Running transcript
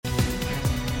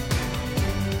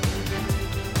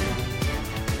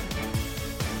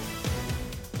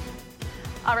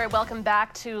All right, welcome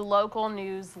back to Local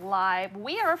News Live.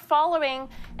 We are following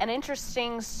an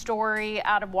interesting story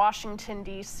out of Washington,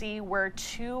 D.C., where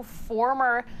two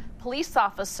former police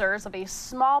officers of a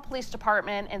small police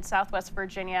department in Southwest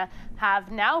Virginia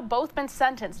have now both been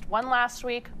sentenced, one last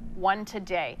week, one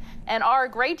today. And our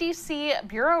Gray D.C.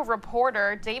 Bureau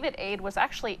reporter, David Aid, was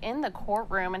actually in the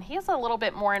courtroom, and he has a little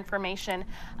bit more information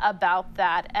about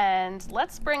that. And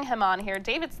let's bring him on here.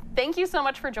 David, thank you so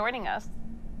much for joining us.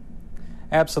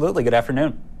 Absolutely. Good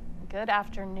afternoon. Good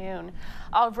afternoon.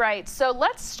 All right, so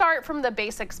let's start from the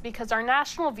basics because our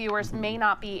national viewers may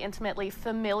not be intimately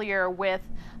familiar with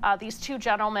these two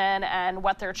gentlemen and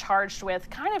what they're charged with.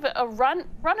 Kind of a run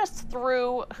us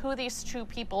through who these two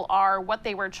people are, what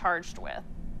they were charged with.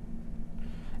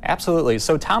 Absolutely.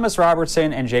 So Thomas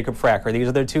Robertson and Jacob Fracker, these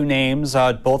are their two names,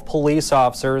 both police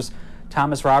officers.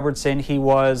 Thomas Robertson, he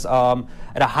was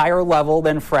at a higher level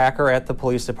than Fracker at the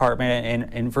police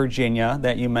department in Virginia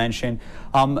that you mentioned.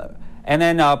 And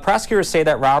then prosecutors say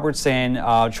that Robertson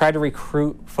tried to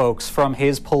recruit folks from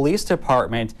his police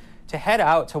department to head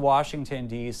out to Washington,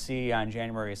 D.C. on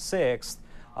January 6th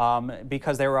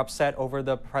because they were upset over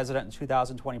the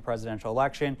 2020 presidential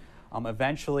election.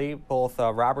 Eventually, both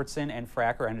Robertson and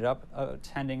Fracker ended up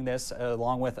attending this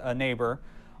along with a neighbor.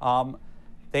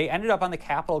 They ended up on the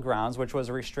Capitol grounds, which was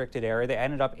a restricted area. They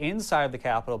ended up inside the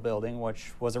Capitol building,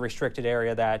 which was a restricted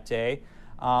area that day.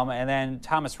 And then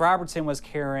Thomas Robertson was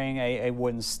carrying a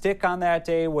wooden stick on that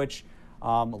day, which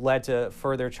led to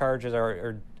further charges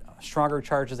or stronger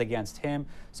charges against him.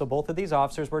 So both of these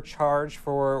officers were charged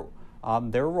for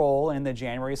their role in the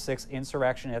January 6th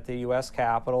insurrection at the U.S.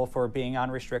 Capitol, for being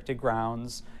on restricted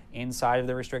grounds inside of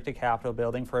the restricted Capitol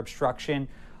building, for obstruction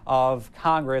of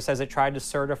Congress as it tried to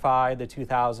certify the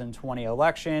 2020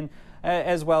 election,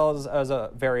 as well as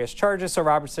various charges. So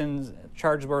Robertson's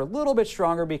charges were a little bit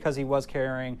stronger because he was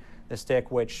carrying the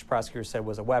stick, which prosecutors said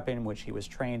was a weapon, which he was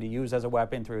trained to use as a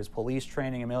weapon through his police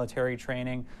training and military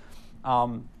training.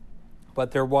 But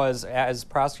there was, as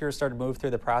prosecutors started to move through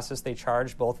the process, they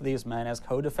charged both of these men as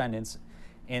co-defendants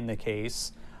in the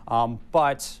case.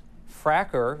 But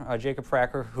Fracker, Jacob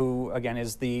Fracker, who again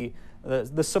is the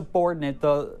subordinate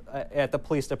at the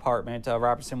police department,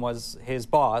 Robertson was his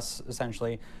boss,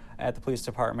 essentially, at the police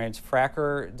department.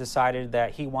 Fracker decided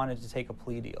that he wanted to take a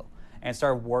plea deal and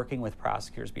started working with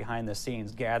prosecutors behind the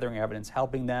scenes, gathering evidence,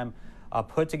 helping them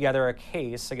put together a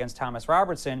case against Thomas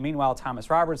Robertson. Meanwhile, Thomas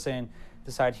Robertson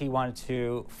decided he wanted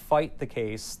to fight the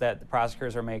case that the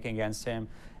prosecutors were making against him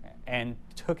and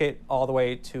took it all the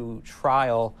way to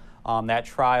trial. That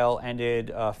trial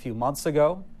ended a few months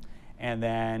ago, and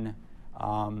then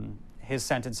his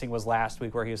sentencing was last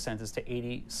week, where he was sentenced to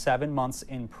 87 months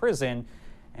in prison.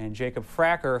 And Jacob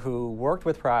Fracker, who worked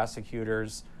with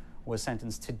prosecutors, was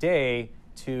sentenced today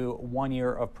to 1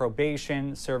 year of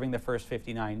probation, serving the first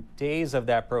 59 days of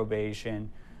that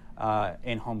probation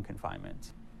in home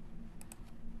confinement.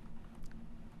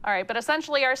 All right, but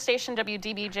essentially our station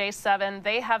WDBJ7,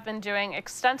 they have been doing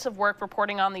extensive work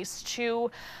reporting on these two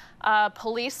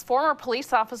former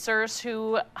police officers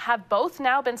who have both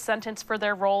now been sentenced for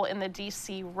their role in the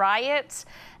D.C. riots.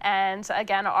 And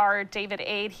again, our David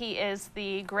Aid, he is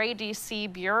the Gray D.C.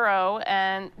 Bureau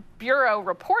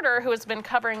reporter who has been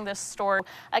covering this story.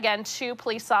 Again, two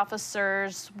police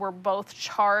officers were both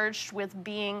charged with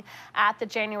being at the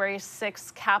January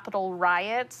 6th Capitol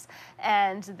riots,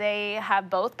 and they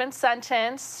have both been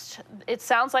sentenced. It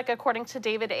sounds like, according to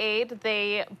David Aid,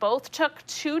 they both took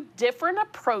two different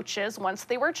approaches once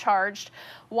they were charged.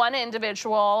 One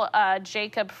individual,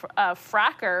 Jacob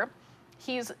Fracker,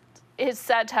 is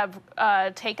said to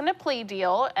have taken a plea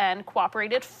deal and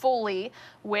cooperated fully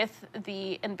with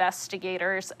the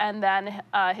investigators. And then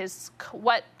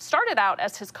what started out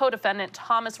as his co-defendant,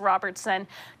 Thomas Robertson,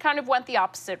 kind of went the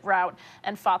opposite route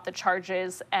and fought the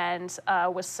charges and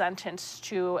was sentenced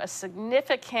to a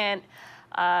significant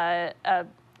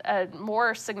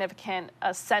more significant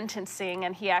sentencing,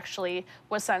 and he actually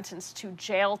was sentenced to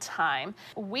jail time.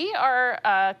 We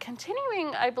are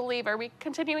continuing, I believe, are we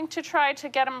continuing to try to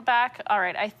get him back? All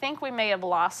right, I think we may have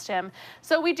lost him.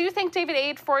 So we do thank David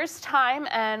Aid for his time,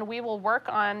 and we will work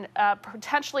on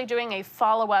potentially doing a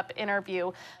follow-up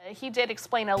interview. He did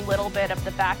explain a little bit of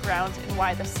the background and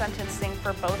why the sentencing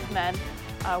for both men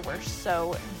were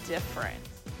so different.